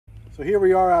So here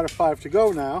we are out of 5 to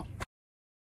go now.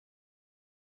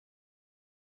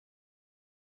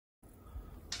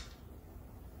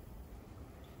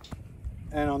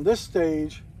 And on this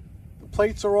stage, the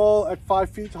plates are all at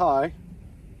 5 feet high,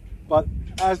 but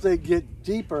as they get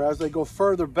deeper, as they go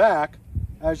further back,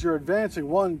 as you're advancing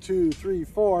 1, 2, 3,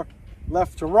 4,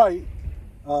 left to right,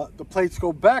 the plates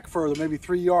go back further, maybe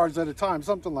 3 yards at a time,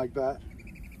 something like that.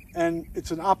 And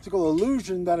it's an optical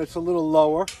illusion that it's a little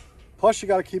lower. Plus, you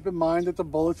got to keep in mind that the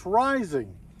bullet's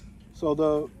rising.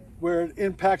 So where it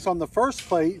impacts on the first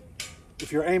plate,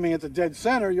 if you're aiming at the dead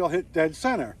center, you'll hit dead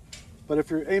center. But if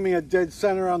you're aiming at dead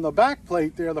center on the back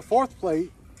plate there, the fourth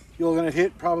plate, you're going to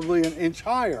hit probably an inch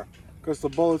higher because the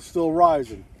bullet's still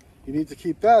rising. You need to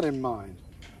keep that in mind.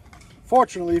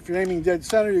 Fortunately, if you're aiming dead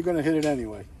center, you're going to hit it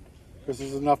anyway because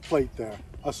there's enough plate there,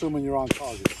 assuming you're on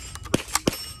target.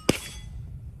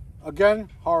 Again,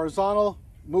 horizontal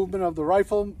movement of the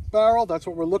rifle barrel. That's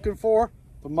what we're looking for.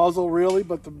 The muzzle really,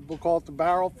 but we'll call it the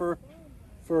barrel for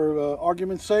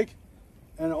argument's sake.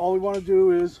 And all we want to do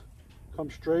is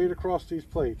come straight across these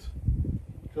plates,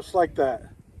 just like that.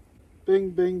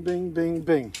 Bing, bing, bing, bing,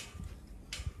 bing.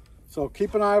 So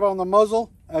keep an eye on the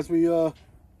muzzle as we do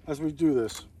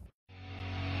this.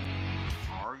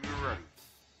 Are you ready?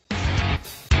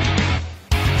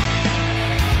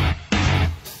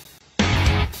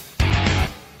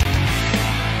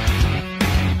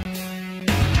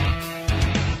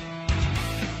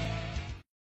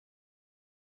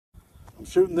 I'm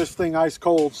shooting this thing ice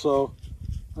cold, so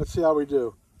let's see how we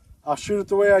do. I'll shoot it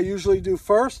the way I usually do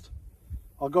first.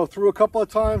 I'll go through a couple of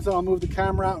times, then I'll move the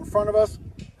camera out in front of us,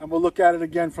 and we'll look at it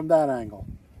again from that angle.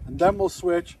 And then we'll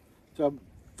switch to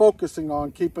focusing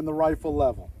on keeping the rifle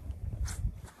level.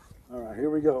 All right,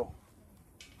 here we go.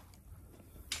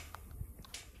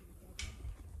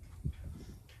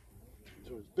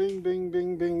 So it's bing, bing,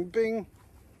 bing, bing, bing.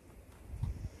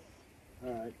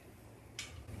 All right.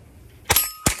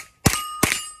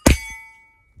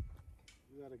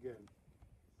 Do that again.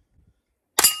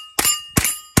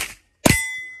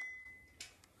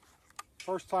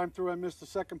 First time through I missed the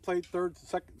second plate,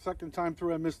 second time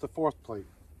through I missed the fourth plate.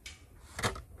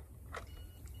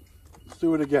 Let's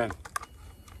do it again.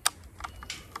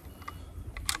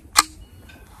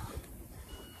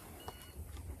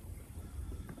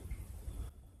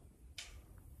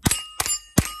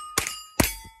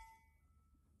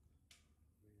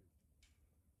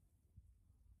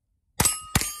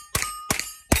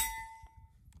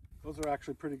 Those are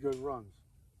actually pretty good runs.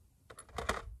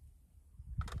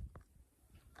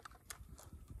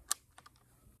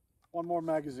 One more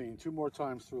magazine, 2 more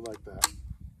times through like that.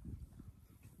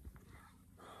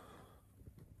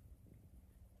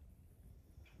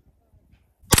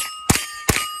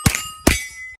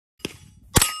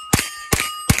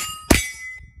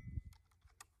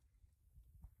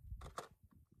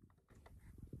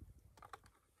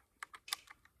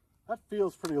 That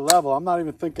feels pretty level. I'm not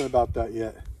even thinking about that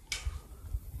yet.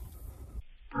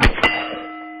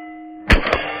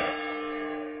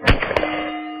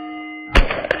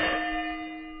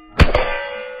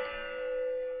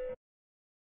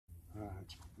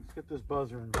 Let's get this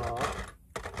buzzer involved.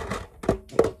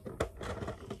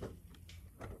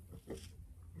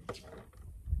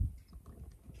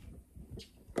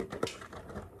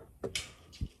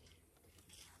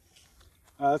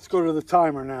 Let's go to the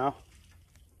timer now.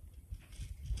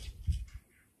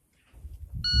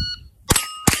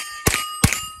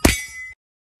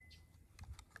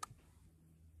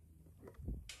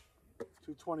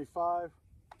 .225.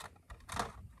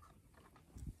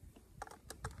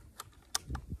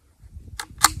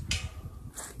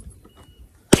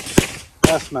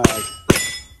 Last mag.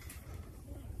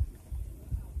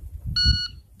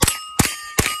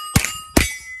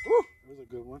 Woo! That was a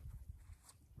good one.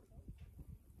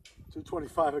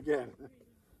 225 again.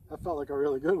 That felt like a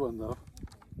really good one though.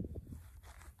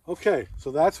 Okay,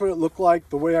 so that's what it looked like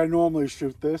the way I normally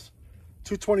shoot this.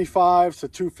 225 to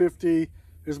 250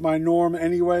 is my norm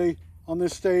anyway on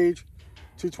this stage.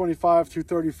 225,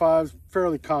 235 is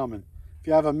fairly common. If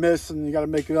you have a miss and you got to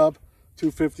make it up,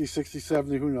 250, 60,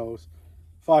 70, who knows.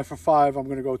 5 for 5, I'm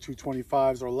going to go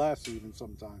 225s or less even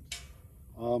sometimes.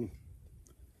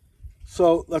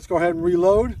 So let's go ahead and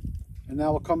reload. And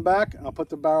now we'll come back and I'll put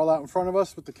the barrel out in front of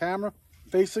us with the camera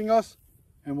facing us.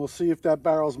 And we'll see if that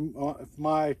barrel's, if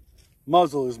my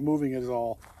muzzle is moving at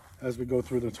all as we go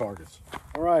through the targets.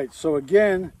 All right, so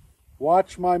again,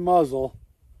 watch my muzzle.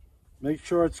 Make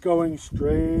sure it's going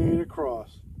straight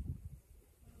across.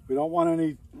 We don't want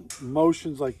any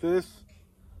motions like this.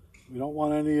 We don't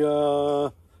want any, you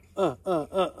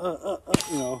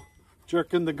know,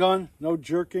 jerking the gun. No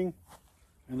jerking.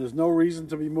 And there's no reason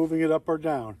to be moving it up or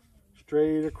down.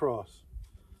 Straight across.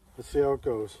 Let's see how it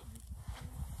goes.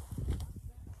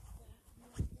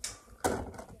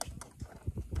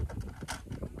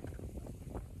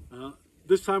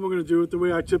 This time we're going to do it the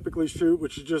way I typically shoot,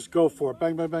 which is just go for it.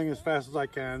 Bang, bang, bang as fast as I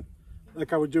can,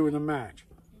 like I would do in a match.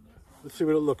 Let's see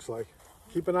what it looks like.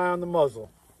 Keep an eye on the muzzle.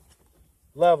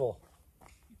 Level.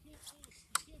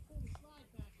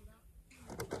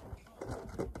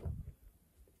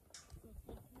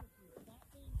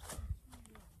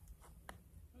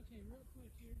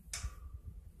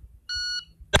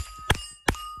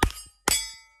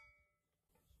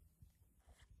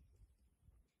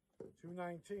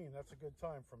 .219, that's a good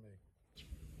time for me.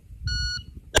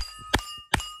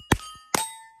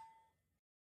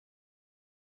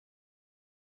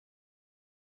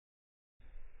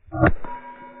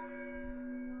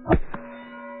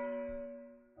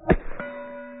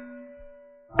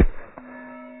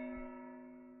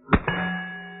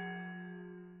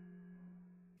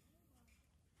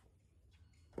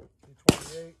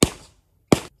 .228.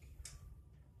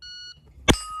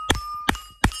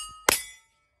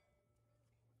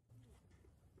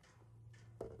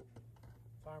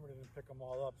 Timer didn't pick them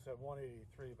all up, said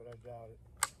 183, but I doubt it.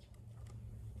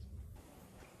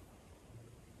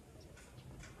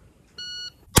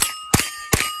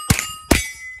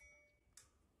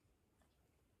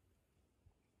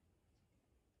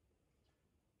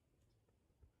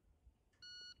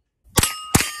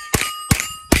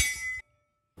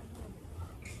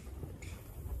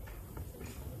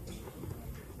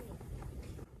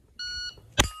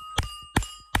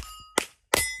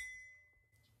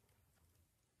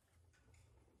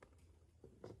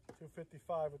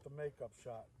 .255 with the makeup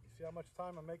shot. You see how much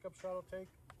time a makeup shot will take?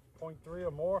 0.3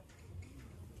 or more.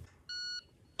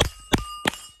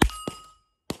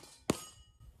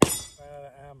 Ran out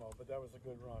of ammo, but that was a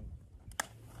good run.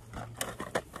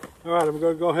 All right, I'm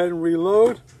going to go ahead and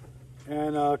reload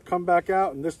and come back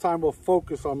out, and this time we'll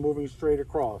focus on moving straight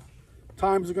across.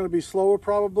 Times are going to be slower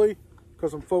probably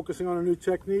because I'm focusing on a new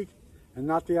technique and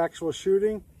not the actual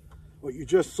shooting. What you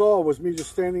just saw was me just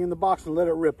standing in the box and let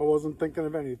it rip. I wasn't thinking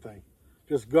of anything.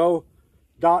 Just go,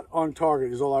 dot on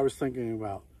target is all I was thinking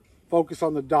about. Focus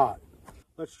on the dot.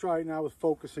 Let's try it now with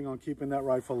focusing on keeping that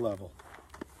rifle level.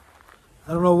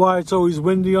 I don't know why it's always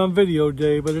windy on video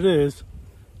day, but it is.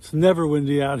 It's never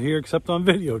windy out here except on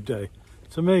video day.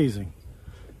 It's amazing.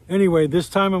 Anyway, this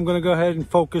time I'm going to go ahead and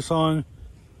focus on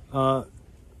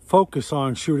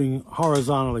shooting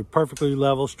horizontally, perfectly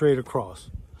level, straight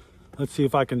across. Let's see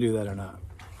if I can do that or not.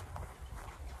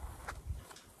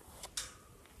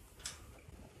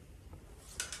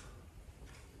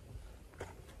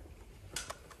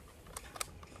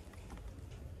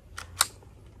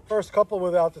 First couple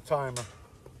without the timer.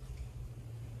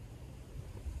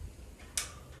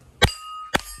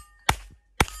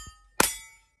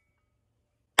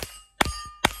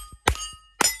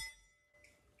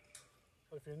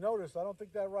 But if you notice, I don't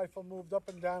think that rifle moved up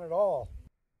and down at all.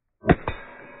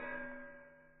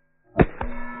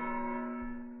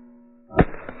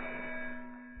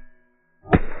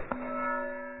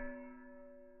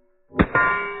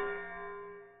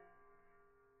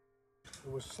 It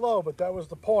was slow, but that was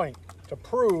the point, to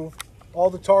prove all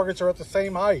the targets are at the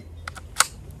same height.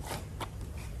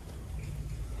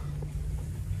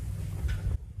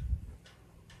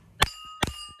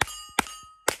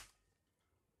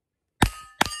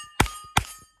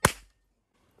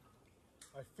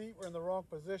 My feet were in the wrong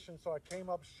position, so I came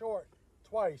up short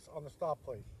twice on the stop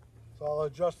plate. So I'll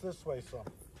adjust this way some.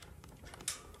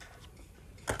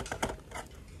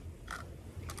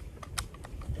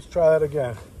 Let's try that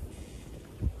again.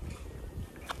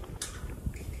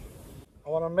 I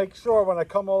want to make sure when I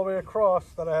come all the way across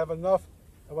that I have enough,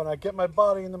 and when I get my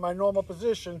body into my normal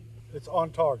position, it's on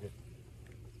target.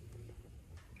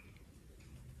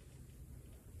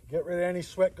 Get rid of any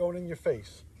sweat going in your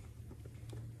face.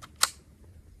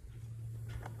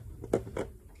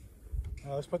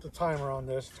 Now let's put the timer on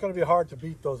this. It's going to be hard to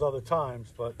beat those other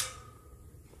times, but...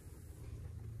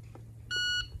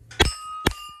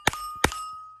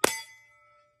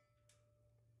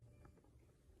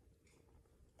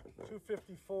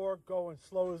 .254, going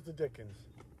slow as the dickens.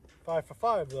 5 for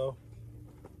 5 though.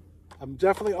 I'm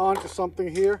definitely on to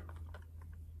something here,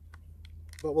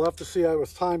 but we'll have to see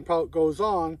as time goes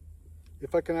on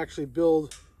if I can actually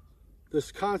build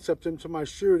this concept into my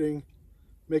shooting,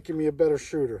 making me a better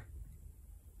shooter.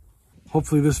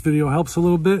 Hopefully this video helps a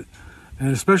little bit,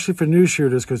 and especially for new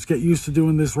shooters, because get used to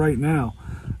doing this right now.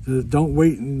 Don't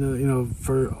wait,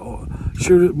 for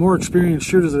more experienced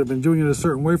shooters that have been doing it a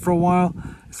certain way for a while.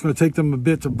 It's going to take them a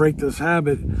bit to break this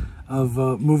habit.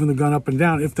 of moving the gun up and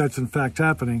down, if that's in fact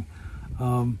happening.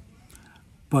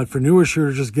 But for newer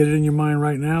shooters, just get it in your mind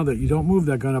right now that you don't move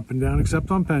that gun up and down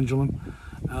except on pendulum.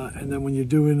 And then when you're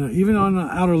doing, even on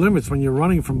outer limits, when you're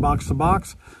running from box to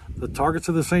box, the targets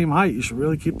are the same height. You should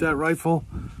really keep that rifle,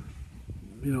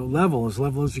 you know, level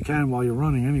as you can while you're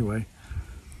running anyway.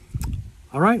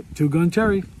 All right,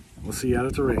 TwoGunTerry. We'll see you out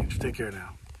at the range. Take care now.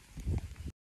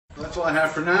 That's all I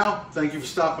have for now. Thank you for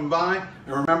stopping by.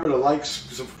 And remember to like,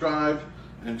 subscribe,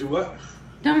 and do what?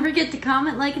 Don't forget to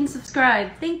comment, like, and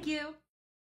subscribe. Thank you.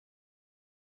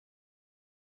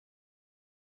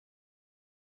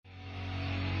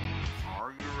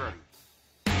 Are you ready?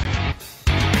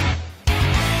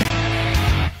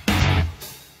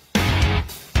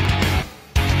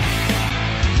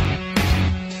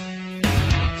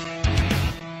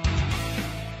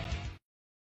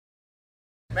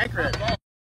 Bankrupt.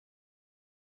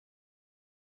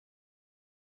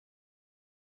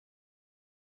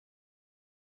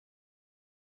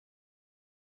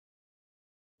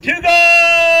 TwoGun!